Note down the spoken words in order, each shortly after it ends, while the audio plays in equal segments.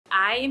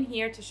I am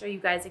here to show you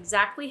guys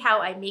exactly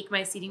how I make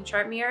my seating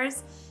chart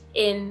mirrors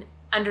in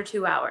under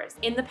 2 hours.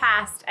 In the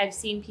past, I've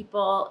seen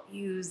people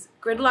use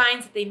grid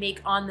lines that they make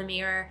on the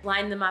mirror,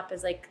 line them up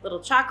as like little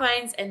chalk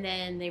lines, and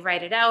then they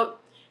write it out.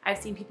 I've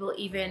seen people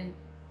even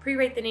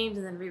pre-write the names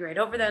and then rewrite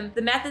over them.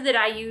 The method that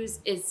I use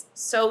is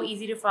so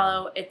easy to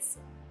follow. It's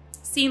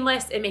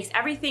seamless. It makes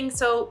everything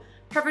so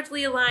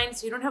perfectly aligned,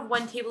 so you don't have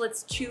one table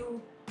that's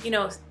too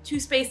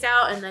spaced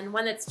out and then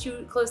one that's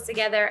too close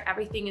together.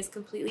 Everything is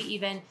completely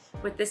even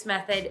with this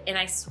method, and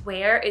I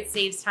swear it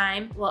saves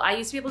time. Well, I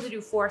used to be able to do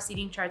 4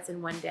 seating charts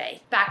in one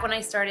day. Back when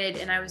I started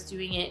and I was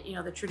doing it,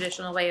 the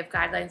traditional way of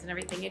guidelines and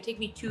everything, it'd take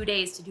me 2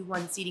 days to do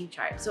 1 seating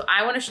chart. So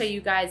I wanna show you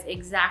guys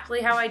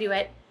exactly how I do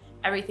it,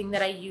 everything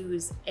that I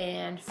use,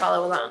 and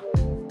follow along.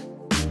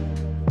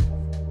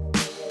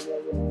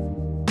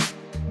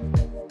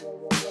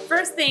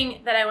 First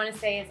thing that I wanna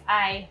say is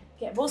I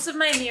get most of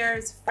my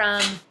mirrors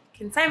from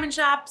consignment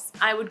shops.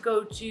 I would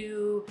go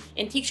to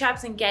antique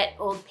shops and get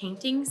old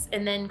paintings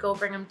and then go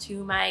bring them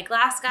to my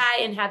glass guy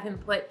and have him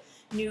put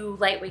new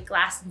lightweight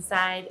glass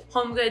inside.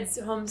 Home Goods,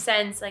 Home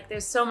Sense, like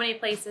there's so many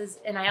places.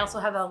 And I also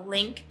have a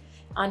link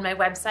on my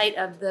website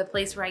of the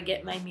place where I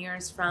get my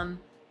mirrors from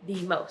the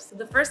most.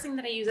 The first thing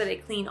that I use that I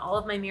clean all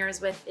of my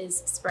mirrors with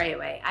is spray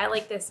away. I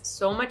like this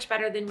so much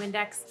better than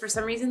Windex. For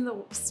some reason, the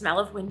smell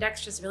of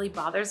Windex just really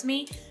bothers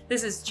me.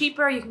 This is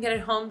cheaper. You can get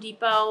it at Home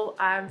Depot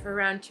for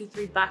around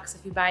 $2-3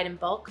 if you buy it in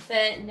bulk.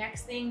 The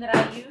next thing that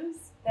I use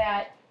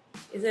that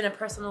isn't a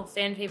personal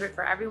fan favorite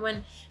for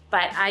everyone,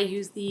 but I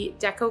use the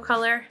Deco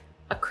Color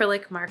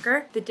acrylic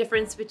marker. The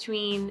difference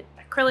between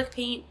acrylic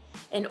paint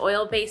and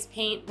oil-based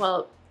paint,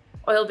 well,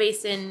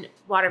 oil-based and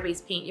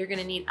water-based paint, you're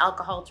gonna need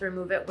alcohol to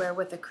remove it, where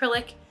with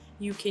acrylic,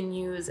 you can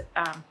use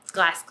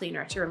glass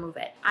cleaner to remove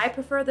it. I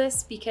prefer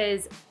this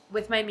because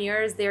with my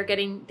mirrors, they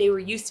were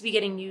used to be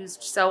getting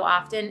used so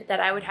often that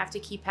I would have to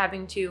keep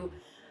having to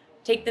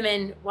take them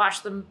in,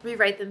 wash them,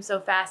 rewrite them so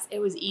fast. It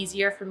was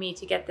easier for me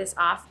to get this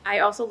off. I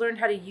also learned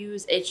how to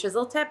use a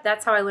chisel tip.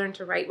 That's how I learned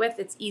to write with.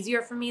 It's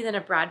easier for me than a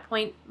broad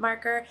point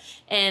marker,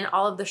 and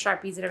all of the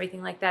Sharpies and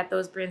everything like that,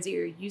 those brands that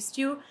you're used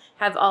to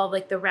have all of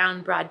like the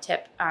round broad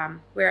tip,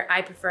 where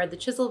I prefer the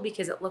chisel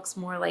because it looks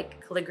more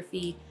like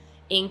calligraphy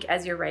ink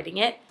as you're writing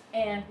it.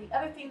 And the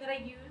other thing that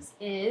I use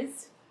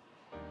is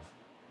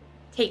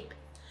tape.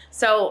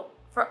 So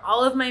for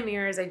all of my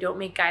mirrors, I don't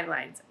make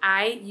guidelines.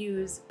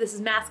 This is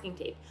masking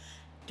tape.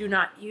 Do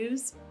not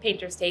use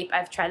painter's tape.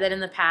 I've tried that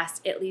in the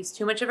past. It leaves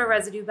too much of a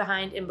residue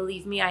behind, and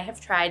believe me, I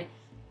have tried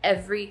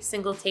every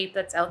single tape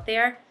that's out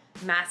there.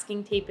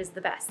 Masking tape is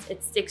the best.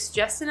 It sticks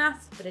just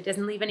enough, but it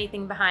doesn't leave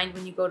anything behind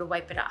when you go to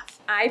wipe it off.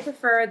 I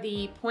prefer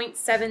the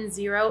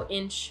 0.70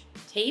 inch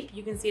tape.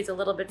 You can see it's a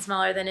little bit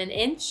smaller than 1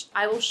 inch.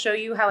 I will show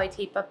you how I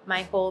tape up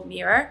my whole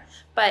mirror,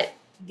 but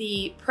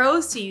the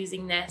pros to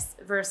using this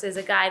versus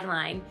a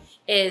guideline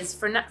is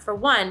for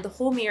one, the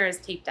whole mirror is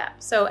taped up.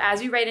 So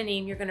as you write a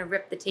name, you're gonna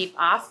rip the tape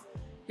off.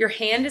 Your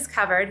hand is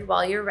covered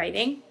while you're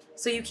writing,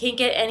 so you can't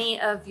get any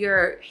of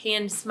your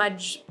hand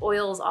smudge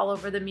oils all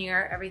over the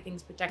mirror.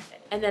 Everything's protected.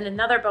 And then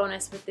another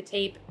bonus with the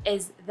tape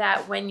is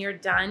that when you're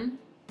done,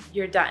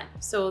 you're done.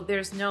 So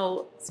there's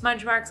no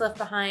smudge marks left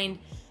behind.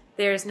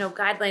 There's no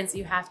guidelines that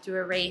you have to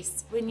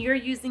erase. When you're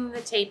using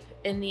the tape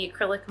in the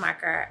acrylic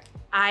marker,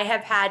 I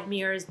have had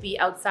mirrors be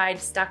outside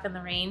stuck in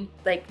the rain,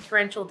 like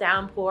torrential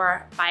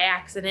downpour by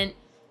accident.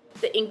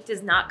 The ink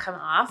does not come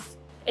off.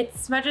 It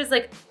smudges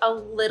like a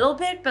little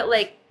bit, but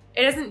like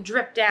it doesn't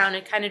drip down.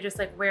 It kind of just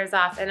like wears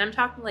off. And I'm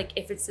talking like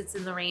if it sits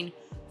in the rain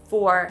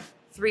for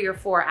 3 or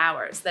 4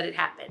 hours that it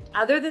happened.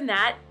 Other than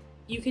that,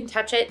 you can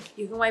touch it,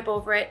 you can wipe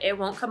over it, it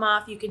won't come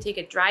off. You can take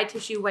a dry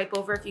tissue, wipe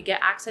over if you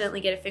accidentally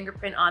get a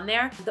fingerprint on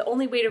there. The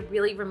only way to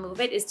really remove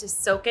it is to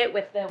soak it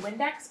with the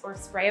Windex or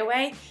spray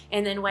away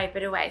and then wipe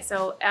it away.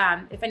 So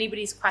if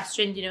anybody's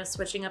questioned,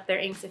 switching up their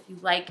inks, if you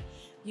like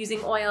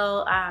using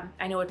oil,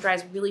 I know it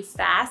dries really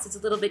fast. It's a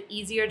little bit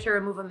easier to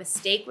remove a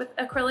mistake with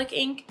acrylic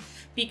ink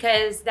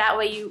because that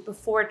way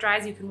before it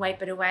dries, you can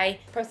wipe it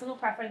away. Personal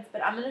preference,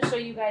 but I'm gonna show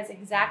you guys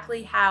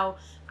exactly how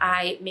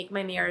I make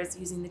my mirrors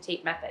using the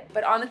tape method.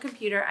 But on the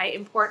computer, I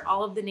import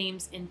all of the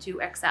names into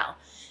Excel.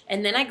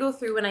 And then I go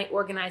through and I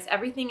organize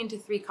everything into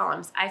 3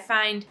 columns. I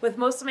find with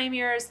most of my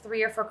mirrors,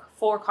 3 or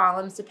 4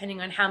 columns, depending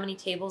on how many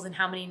tables and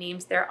how many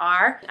names there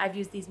are. I've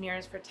used these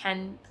mirrors for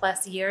 10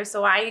 plus years,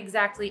 so I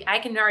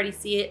can already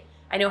see it.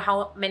 I know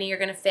how many are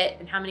gonna fit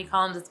and how many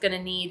columns it's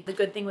gonna need. The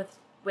good thing with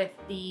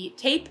the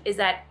tape is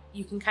that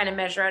you can kind of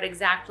measure out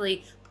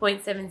exactly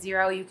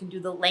 0.70. You can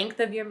do the length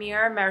of your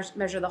mirror,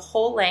 measure the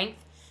whole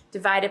length,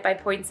 divide it by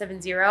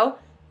 0.70.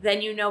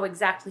 Then you know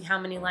exactly how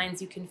many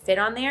lines you can fit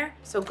on there.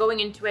 So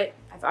going into it,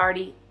 I've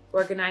already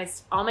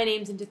organized all my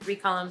names into 3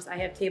 columns. I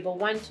have table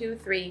 1, 2,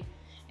 3,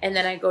 and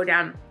then I go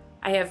down.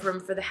 I have room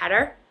for the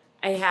header.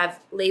 I have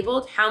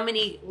labeled how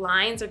many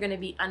lines are gonna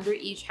be under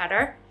each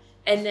header,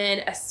 and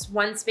then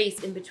one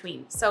space in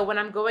between. So when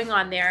I'm going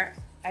on there,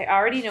 I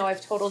already know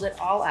I've totaled it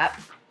all up.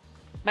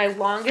 My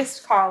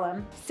longest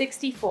column,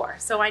 64.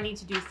 So I need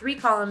to do 3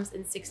 columns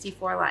and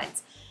 64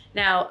 lines.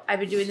 Now, I've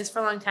been doing this for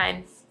a long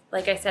time.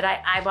 Like I said,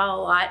 I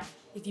eyeball a lot.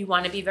 If you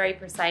want to be very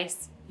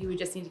precise, you would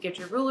just need to get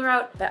your ruler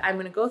out, but I'm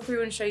gonna go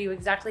through and show you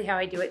exactly how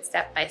I do it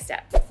step by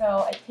step.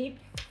 So I tape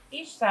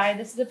each side.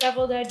 This is a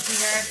beveled edge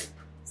mirror,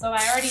 so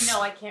I already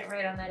know I can't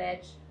write on that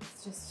edge.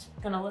 It's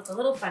just gonna look a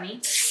little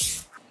funny.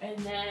 And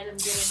then I'm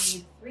gonna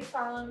need 3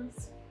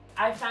 columns.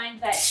 I find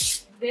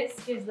that this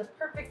gives the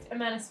perfect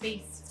amount of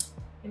space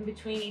in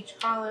between each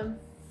column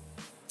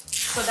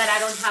so that I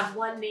don't have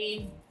one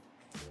name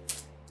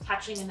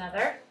touching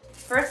another.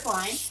 First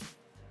line.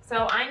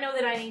 So I know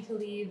that I need to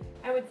leave,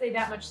 I would say,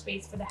 that much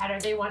space for the header.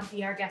 They want to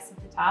be our guest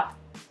at the top.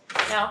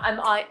 Now,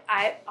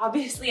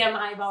 obviously I'm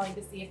eyeballing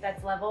to see if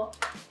that's level,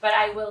 but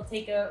I will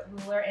take a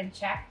ruler and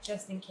check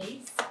just in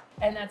case.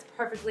 And that's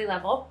perfectly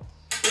level,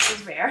 which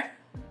is rare.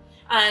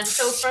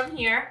 So from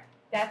here,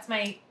 that's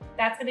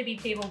gonna be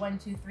table 1,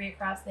 2, 3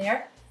 across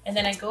there. And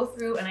then I go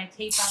through and I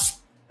tape up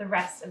the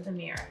rest of the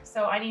mirror.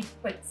 So I need to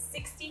put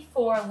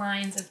 64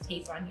 lines of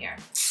tape on here.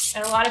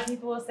 And a lot of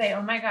people will say,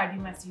 oh my God,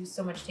 you must use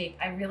so much tape.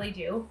 I really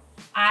do.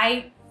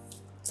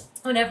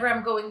 Whenever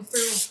I'm going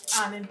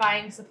through and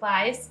buying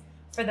supplies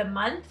for the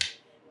month,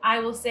 I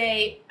will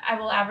say I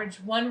will average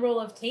 1 roll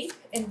of tape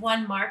and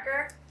 1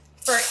 marker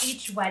for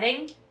each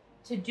wedding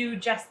to do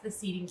just the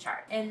seating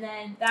chart. And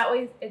then that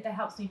way that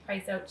helps me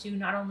price out too,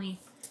 not only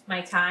my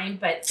time,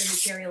 but the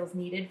materials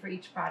needed for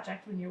each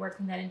project when you're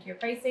working that into your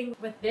pricing.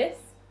 With this,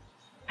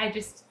 I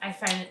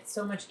find it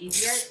so much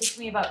easier. It takes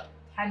me about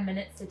 10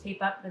 minutes to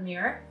tape up the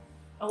mirror.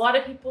 A lot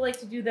of people like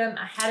to do them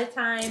ahead of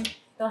time.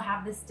 They'll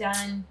have this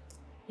done,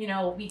 you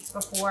know, weeks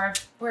before.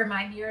 Where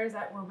my mirrors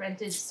that were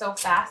rented so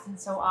fast and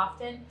so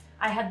often,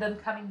 I had them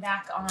coming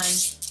back on,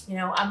 you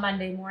know, a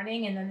Monday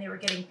morning, and then they were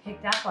getting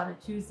picked up on a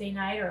Tuesday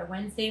night or a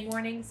Wednesday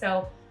morning.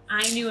 So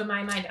I knew in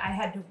my mind I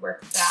had to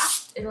work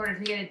fast in order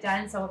to get it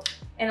done. So,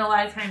 and a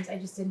lot of times I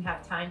just didn't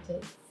have time to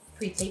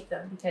pre-tape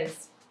them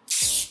because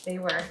they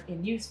were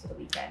in use for the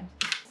weekend.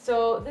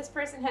 So this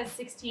person has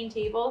 16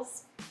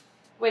 tables,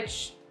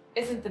 which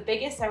isn't the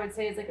biggest. I would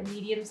say it's like a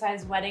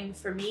medium-sized wedding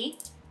for me,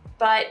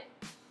 but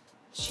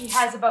she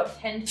has about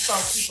 10 to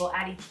 12 people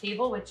at each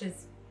table, which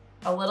is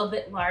a little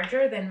bit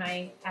larger than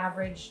my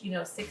average, you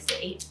know, 6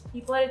 to 8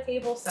 people at a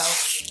table. So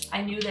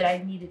I knew that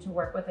I needed to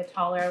work with a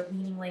taller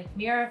leaning length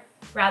mirror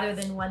rather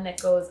than one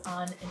that goes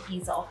on an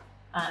easel,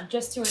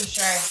 just to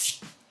ensure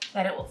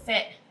that it will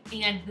fit.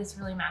 And this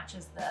really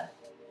matches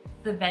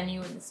the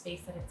venue and the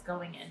space that it's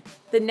going in.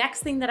 The next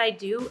thing that I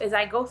do is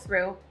I go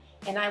through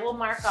and I will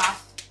mark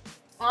off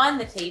on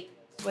the tape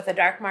with a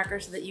dark marker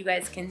so that you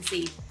guys can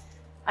see.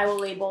 I will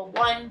label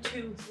 1,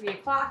 2, 3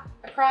 o'clock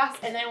across,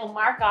 and then I will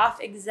mark off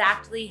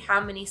exactly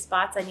how many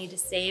spots I need to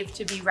save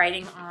to be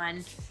writing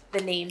on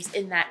the names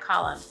in that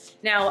column.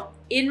 Now,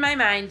 in my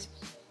mind,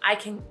 I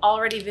can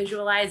already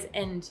visualize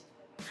and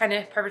kind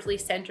of perfectly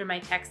center my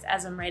text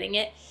as I'm writing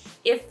it.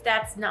 If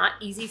that's not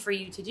easy for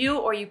you to do,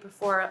 or you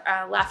prefer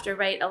a left or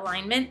right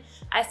alignment,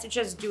 I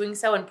suggest doing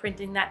so and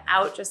printing that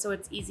out just so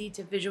it's easy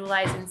to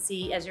visualize and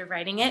see as you're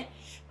writing it.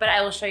 But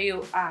I will show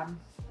you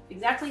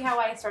exactly how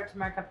I start to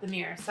mark up the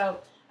mirror. So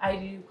I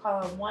do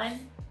column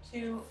 1,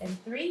 2,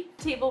 and 3.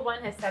 Table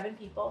 1 has 7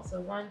 people. So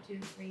 1, 2,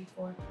 3,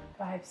 4,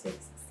 5, 6,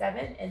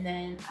 7, and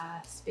then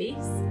space.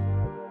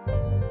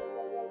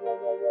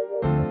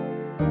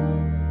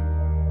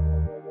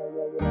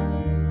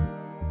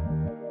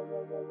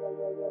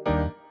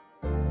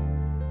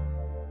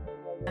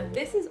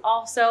 This is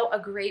also a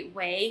great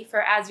way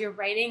for, as you're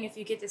writing, if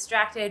you get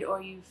distracted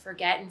or you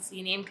forget and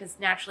see a name, because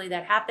naturally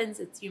that happens,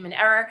 it's human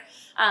error,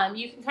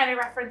 you can kind of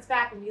reference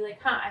back and be like,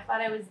 huh, I thought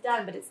I was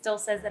done, but it still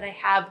says that I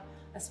have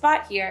a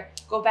spot here.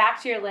 Go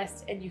back to your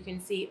list and you can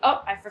see,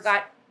 oh, I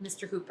forgot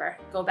Mr. Hooper.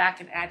 Go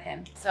back and add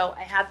him. So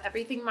I have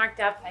everything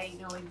marked up. I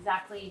know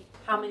exactly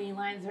how many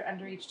lines are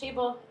under each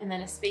table and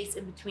then a space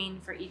in between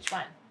for each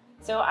one.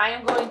 So I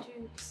am going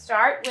to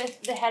start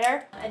with the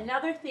header.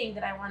 Another thing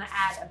that I want to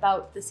add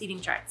about the seating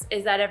charts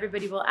is that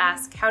everybody will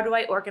ask, how do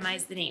I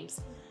organize the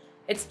names?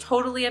 It's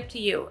totally up to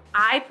you.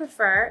 I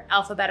prefer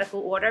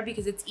alphabetical order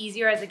because it's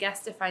easier as a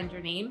guest to find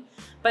your name,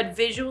 but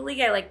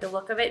visually I like the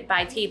look of it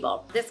by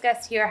table. This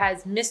guest here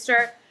has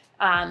Mr.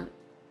 And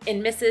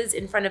Mrs.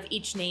 in front of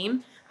each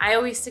name. I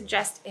always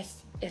suggest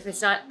if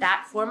it's not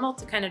that formal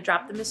to kind of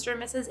drop the Mr.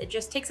 and Mrs. It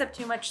just takes up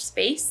too much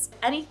space.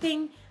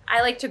 Anything,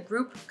 I like to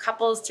group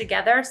couples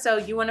together. So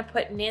you want to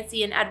put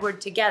Nancy and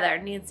Edward together,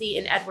 Nancy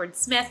and Edward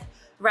Smith,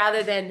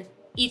 rather than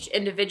each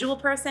individual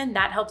person.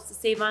 That helps to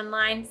save on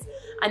lines.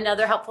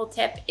 Another helpful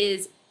tip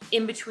is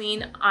in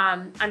between,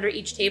 under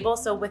each table.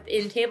 So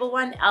within table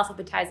 1,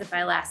 alphabetize it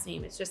by last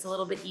name. It's just a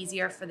little bit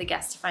easier for the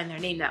guests to find their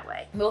name that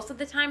way. Most of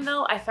the time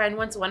though, I find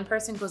once one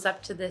person goes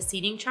up to the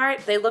seating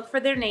chart, they look for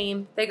their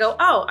name, they go,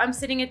 oh, I'm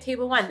sitting at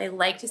table 1. They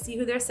like to see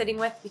who they're sitting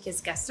with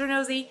because guests are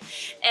nosy.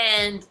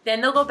 And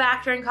then they'll go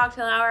back during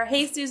cocktail hour,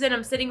 hey Susan,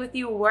 I'm sitting with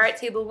you, we're at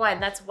table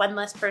 1. That's one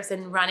less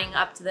person running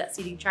up to that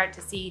seating chart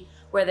to see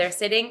where they're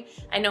sitting.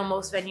 I know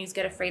most venues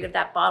get afraid of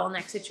that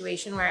bottleneck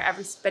situation where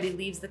everybody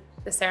leaves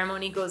the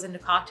ceremony, goes into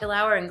cocktail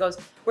hour and goes,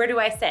 where do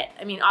I sit?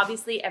 I mean,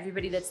 obviously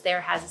everybody that's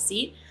there has a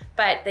seat,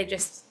 but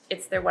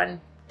it's their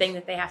one thing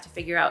that they have to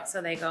figure out.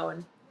 So they go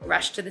and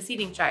rush to the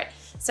seating chart.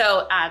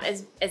 So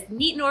as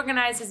neat and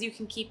organized as you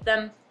can keep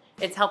them,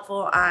 it's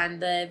helpful on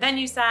the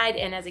venue side,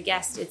 and as a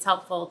guest, it's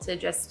helpful to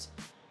just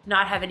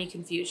not have any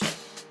confusion.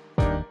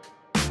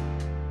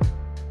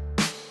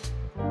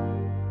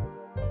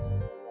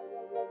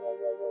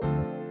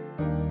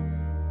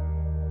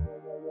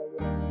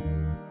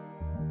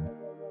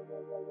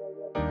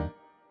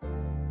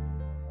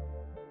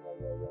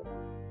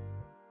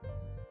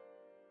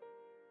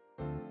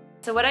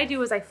 So what I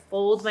do is I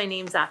fold my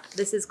names up.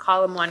 This is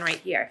column 1 right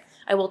here.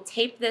 I will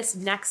tape this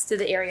next to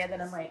the area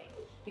that I'm writing,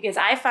 because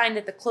I find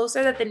that the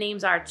closer that the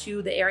names are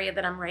to the area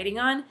that I'm writing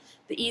on,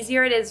 the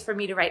easier it is for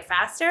me to write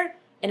faster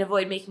and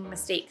avoid making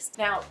mistakes.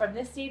 Now, from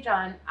this stage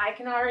on, I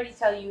can already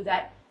tell you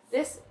that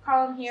this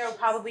column here will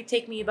probably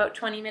take me about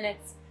 20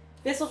 minutes.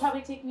 This will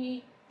probably take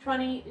me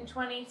 20 and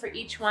 20 for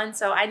each one.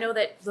 So I know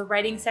that the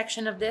writing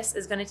section of this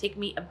is going to take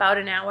me about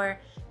an hour,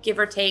 give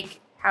or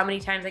take. How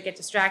many times I get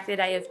distracted.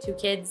 I have 2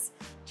 kids,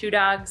 2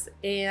 dogs,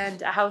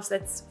 and a house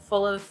that's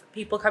full of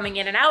people coming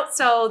in and out.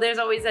 So there's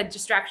always a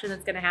distraction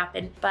that's gonna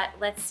happen. But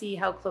let's see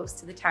how close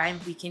to the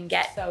time we can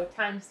get. So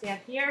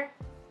timestamp here,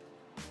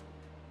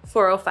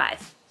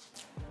 4:05.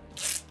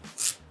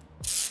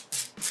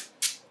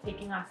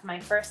 Taking off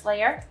my first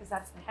layer, because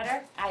that's the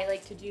header. I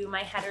like to do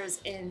my headers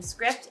in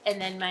script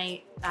and then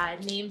my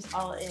names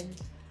all in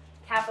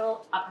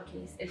capital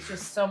uppercase. It's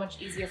just so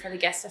much easier for the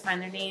guests to find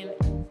their name.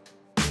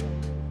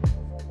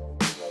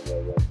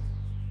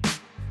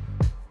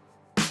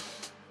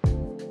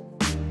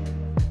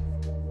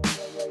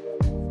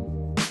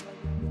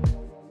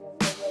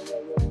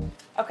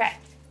 Okay,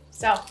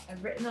 so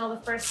I've written all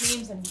the first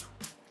names in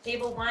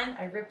table 1.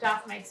 I ripped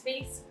off my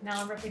space.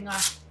 Now I'm ripping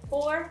off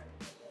 4.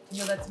 You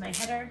know that's my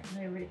header,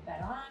 and I write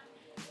that on.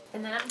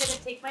 And then I'm gonna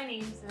take my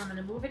names and I'm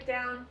gonna move it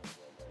down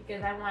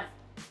because I want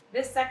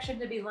this section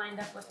to be lined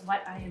up with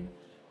what I am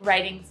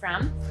writing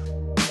from.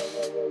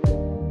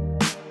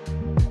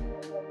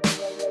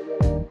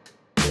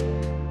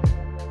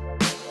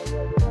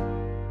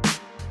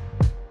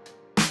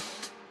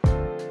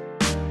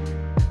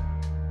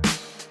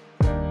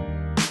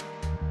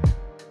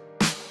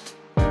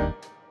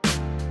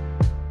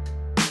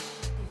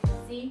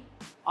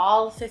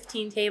 All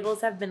 15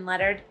 tables have been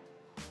lettered,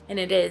 and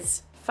it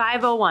is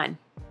 5:01.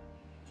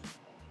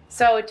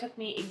 So it took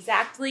me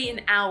exactly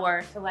an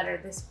hour to letter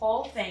this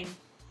whole thing,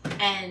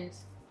 and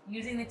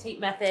using the tape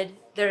method,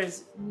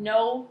 there's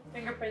no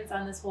fingerprints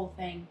on this whole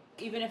thing.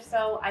 Even if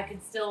so, I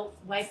can still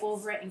wipe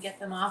over it and get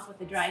them off with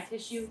the dry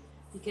tissue,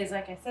 because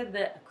like I said,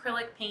 the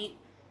acrylic paint,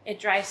 it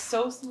dries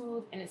so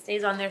smooth and it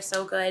stays on there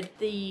so good.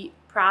 The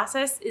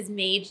process is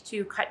made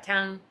to cut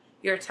down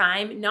your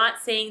time, not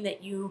saying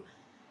that you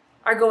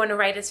are going to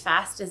write as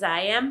fast as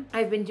I am.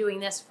 I've been doing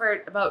this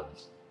for about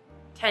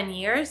 10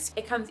 years.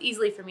 It comes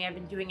easily for me. I've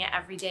been doing it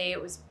every day.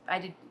 I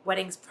did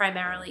weddings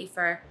primarily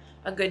for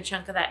a good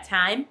chunk of that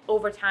time.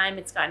 Over time,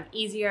 it's gotten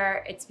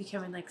easier. It's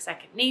becoming like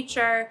second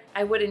nature.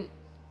 I wouldn't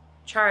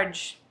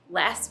charge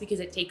less because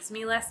it takes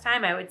me less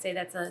time. I would say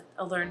that's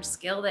a learned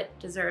skill that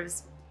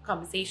deserves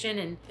compensation,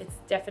 and it's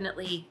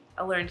definitely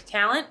a learned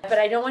talent. But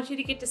I don't want you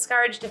to get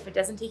discouraged if it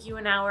doesn't take you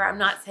an hour. I'm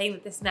not saying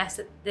that this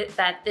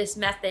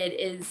method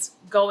is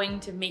going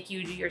to make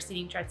you do your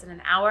seating charts in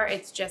an hour.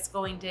 It's just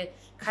going to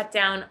cut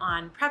down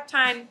on prep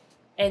time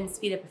and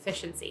speed up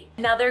efficiency.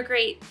 Another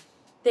great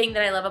thing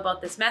that I love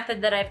about this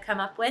method that I've come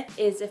up with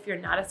is if you're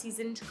not a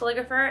seasoned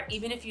calligrapher,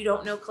 even if you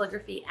don't know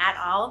calligraphy at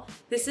all,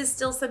 this is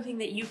still something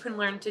that you can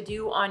learn to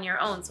do on your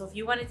own. So if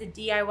you wanted to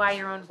DIY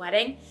your own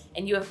wedding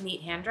and you have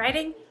neat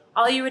handwriting,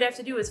 all you would have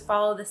to do is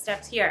follow the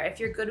steps here. If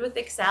you're good with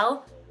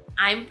Excel,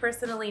 I'm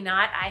personally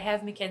not. I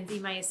have Mackenzie,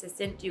 my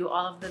assistant, do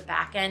all of the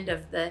back end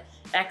of the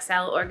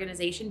Excel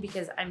organization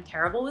because I'm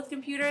terrible with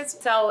computers.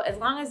 So as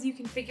long as you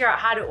can figure out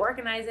how to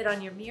organize it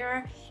on your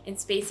mirror and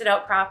space it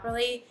out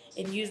properly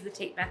and use the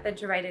tape method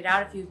to write it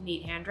out if you have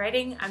neat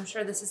handwriting, I'm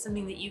sure this is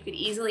something that you could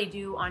easily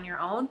do on your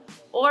own.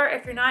 Or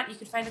if you're not, you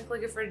could find a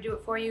calligrapher to do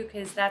it for you,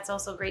 because that's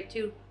also great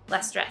too,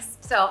 less stress.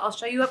 So I'll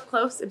show you up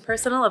close and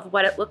personal of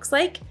what it looks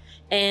like,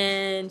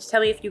 and tell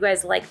me if you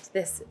guys liked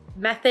this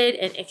method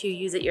and if you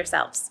use it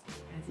yourselves.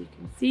 As you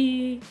can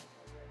see,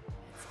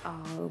 it's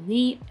all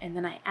neat, and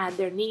then I add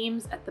their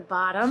names at the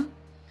bottom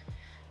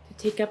to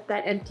take up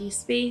that empty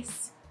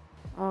space,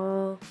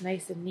 all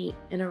nice and neat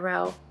in a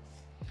row.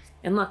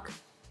 And look,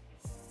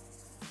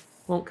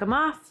 won't come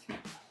off.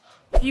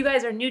 If you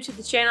guys are new to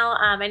the channel,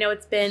 I know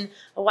it's been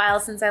a while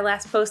since I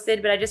last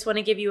posted, but I just want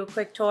to give you a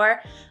quick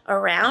tour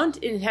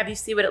around and have you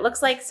see what it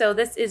looks like. So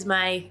this is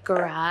my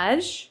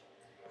garage,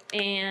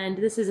 and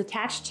this is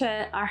attached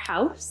to our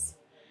house.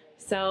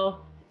 So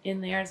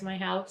in there's my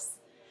house.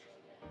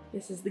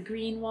 This is the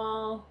green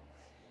wall.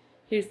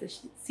 Here's the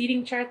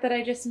seating chart that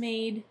I just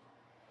made.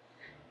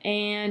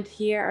 And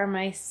here are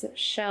my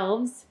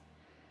shelves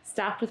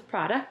stocked with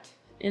product.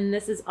 And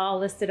this is all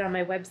listed on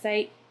my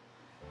website.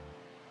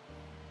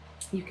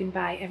 You can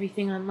buy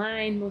everything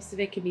online. Most of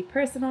it can be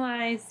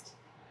personalized.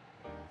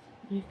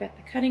 We've got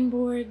the cutting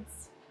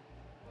boards.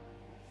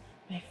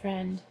 My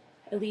friend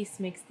Elise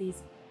makes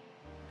these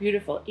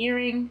beautiful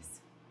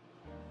earrings.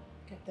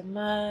 Got the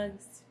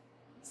mugs,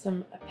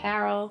 some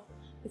apparel.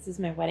 This is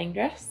my wedding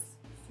dress.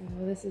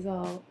 So this is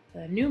all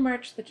the new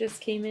merch that just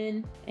came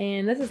in.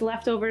 And this is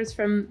leftovers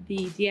from the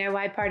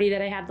DIY party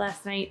that I had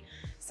last night.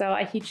 So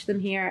I teach them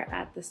here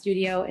at the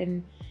studio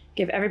and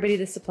give everybody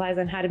the supplies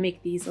on how to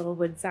make these little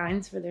wood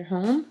signs for their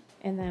home.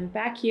 And then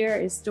back here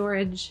is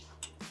storage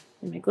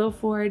in my glow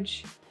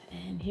forge.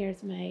 And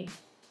here's my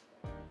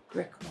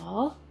brick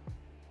wall.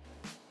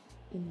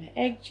 In my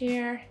egg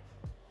chair,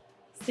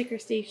 sticker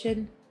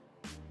station.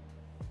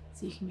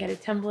 So you can get a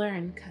tumbler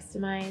and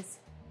customize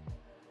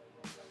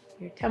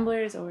your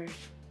tumblers or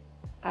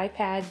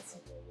iPads,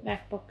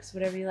 MacBooks,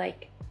 whatever you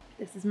like.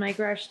 This is my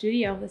garage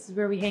studio. This is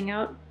where we hang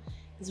out.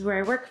 This is where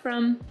I work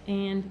from,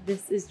 and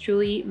this is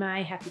truly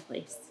my happy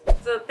place.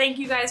 So thank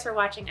you guys for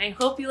watching. I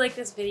hope you like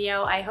this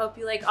video. I hope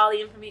you like all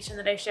the information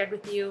that I shared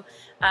with you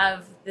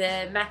of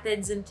the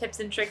methods and tips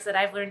and tricks that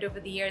I've learned over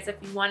the years. If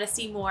you want to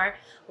see more,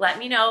 let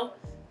me know.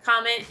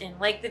 Comment and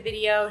like the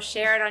video,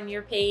 share it on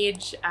your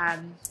page,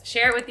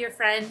 share it with your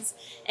friends.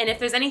 And if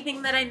there's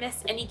anything that I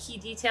missed, any key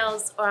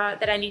details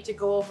that I need to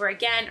go over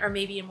again, or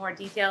maybe in more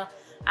detail,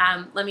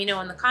 let me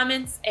know in the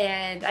comments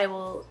and I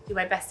will do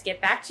my best to get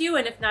back to you.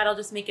 And if not, I'll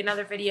just make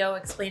another video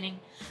explaining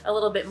a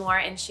little bit more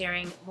and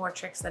sharing more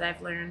tricks that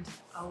I've learned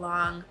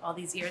along all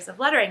these years of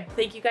lettering.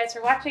 Thank you guys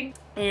for watching,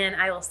 and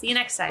I will see you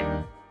next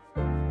time.